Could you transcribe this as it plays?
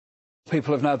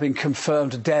People have now been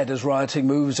confirmed dead as rioting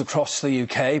moves across the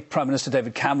UK. Prime Minister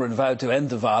David Cameron vowed to end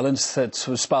the violence that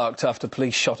was sparked after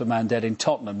police shot a man dead in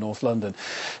Tottenham, North London.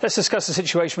 Let's discuss the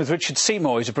situation with Richard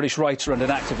Seymour. He's a British writer and an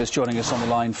activist joining us on the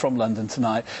line from London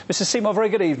tonight. Mr Seymour, very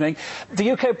good evening.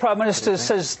 The UK Prime Minister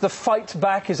says the fight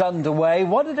back is underway.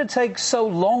 Why did it take so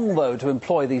long, though, to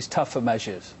employ these tougher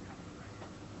measures?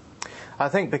 I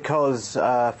think because,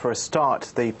 for a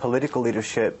start, the political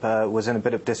leadership was in a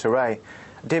bit of disarray.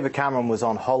 David Cameron was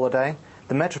on holiday.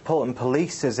 The Metropolitan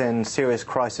Police is in serious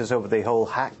crisis over the whole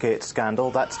Hackgate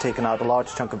scandal. That's taken out a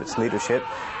large chunk of its leadership,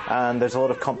 and there's a lot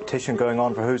of competition going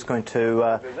on for who's going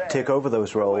to take over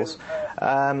those roles.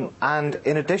 And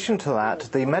in addition to that,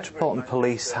 the Metropolitan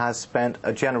Police has spent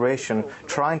a generation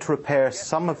trying to repair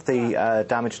some of the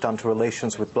damage done to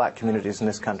relations with black communities in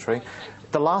this country.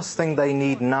 The last thing they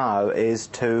need now is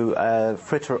to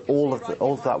fritter all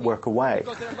of that work away.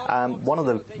 One of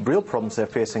the real problems they're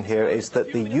facing here is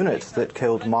that the unit that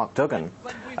killed Mark Duggan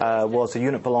was a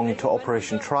unit belonging to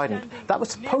Operation Trident. That was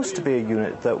supposed to be a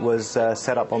unit that was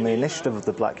set up on the initiative of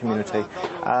the black community.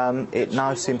 It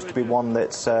now seems to be one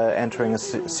that's entering a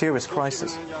serious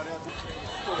crisis.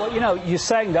 Well, you know, you're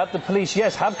saying that the police,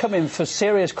 yes, have come in for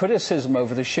serious criticism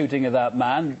over the shooting of that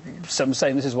man. Some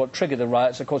saying this is what triggered the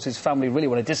riots. Of course, his family really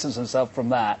want to distance themselves from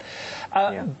that.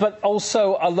 But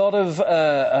also a lot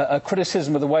of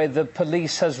criticism of the way the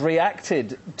police has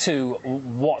reacted to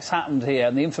what's happened here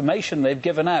and the information they've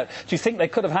given out. Do you think they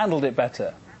could have handled it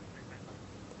better?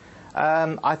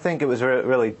 I think it was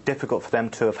really difficult for them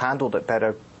to have handled it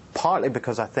better, partly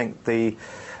because I think the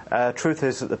truth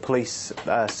is that the police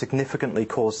significantly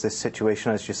caused this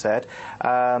situation, as you said,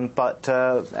 and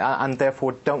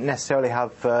therefore don't necessarily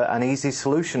have an easy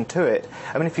solution to it.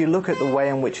 I mean, if you look at the way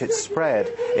in which it spread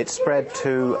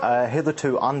to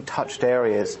hitherto untouched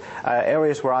areas.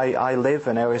 Areas where I live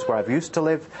and areas where I've used to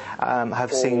live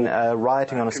have seen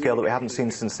rioting on a scale that we haven't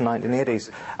seen since the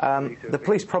 1980s. The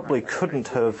police probably couldn't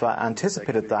have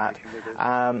anticipated that,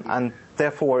 and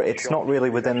therefore, it's not really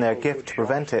within their gift to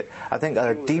prevent it. I think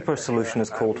a deeper solution is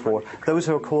called for. Those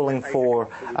who are calling for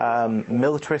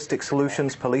militaristic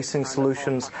solutions, policing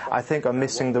solutions, I think are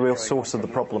missing the real source of the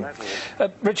problem.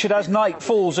 Richard, as night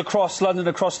falls across London,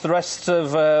 across the rest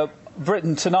of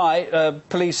Britain tonight,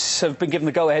 police have been given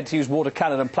the go-ahead to use water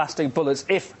cannon and plastic bullets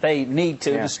if they need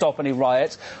to stop any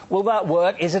riots. Will that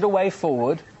work? Is it a way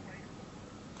forward?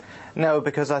 No,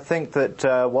 because I think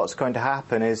that what's going to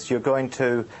happen is you're going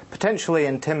to potentially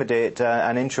intimidate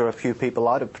and injure a few people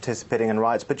out of participating in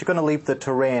riots, but you're going to leave the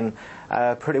terrain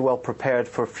pretty well prepared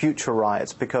for future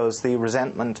riots, because the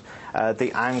resentment,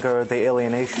 the anger, the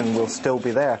alienation will still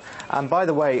be there. And by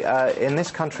the way, in this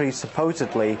country,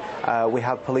 supposedly, we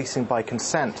have policing by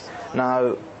consent.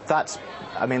 Now,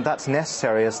 that's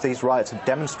necessary, as these riots have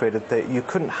demonstrated that you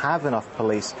couldn't have enough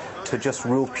police to just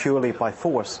rule purely by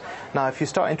force. Now, if you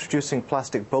start introducing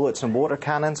plastic bullets and water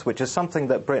cannons, which is something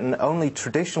that Britain only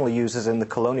traditionally uses in the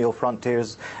colonial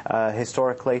frontiers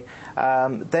historically,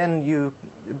 then you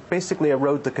basically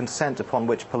erode the consent upon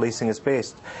which policing is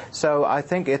based. So I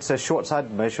think it's a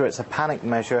short-sighted measure, it's a panic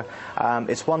measure,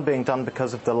 it's one being done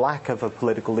because of the lack of a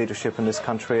political leadership in this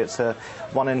country. It's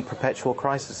one in perpetual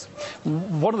crisis.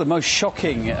 One of the most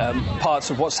shocking parts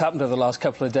of what's happened over the last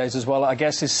couple of days as well, I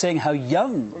guess, is seeing how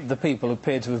young the people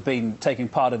appear to have been taking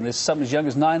part in this. Some as young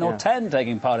as 9 or 10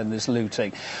 taking part in this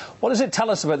looting. What does it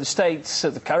tell us about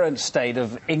the current state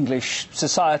of English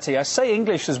society? I say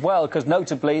English as well because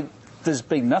notably there's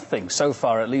been nothing so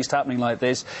far, at least, happening like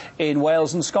this in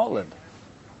Wales and Scotland.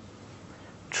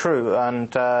 True,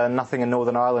 and nothing in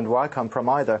Northern Ireland where I come from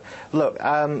either. Look,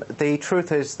 the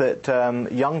truth is that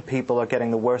young people are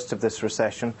getting the worst of this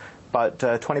recession. About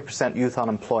 20% youth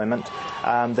unemployment.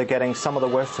 They're getting some of the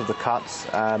worst of the cuts.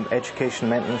 Education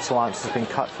maintenance allowance has been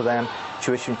cut for them.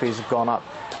 Tuition fees have gone up.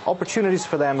 Opportunities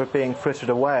for them are being frittered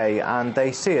away, and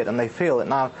they see it and they feel it.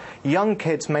 Now, young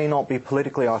kids may not be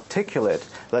politically articulate.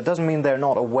 That doesn't mean they're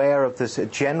not aware of this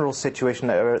general situation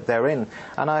that they're in.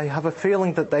 And I have a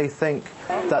feeling that they think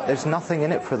that there's nothing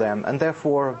in it for them, and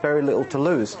therefore very little to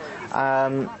lose.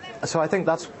 So I think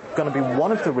that's going to be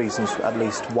one of the reasons, at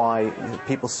least, why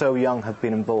people so young have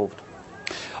been involved.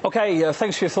 OK,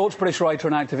 thanks for your thoughts. British writer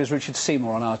and activist Richard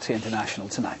Seymour on RT International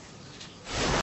tonight.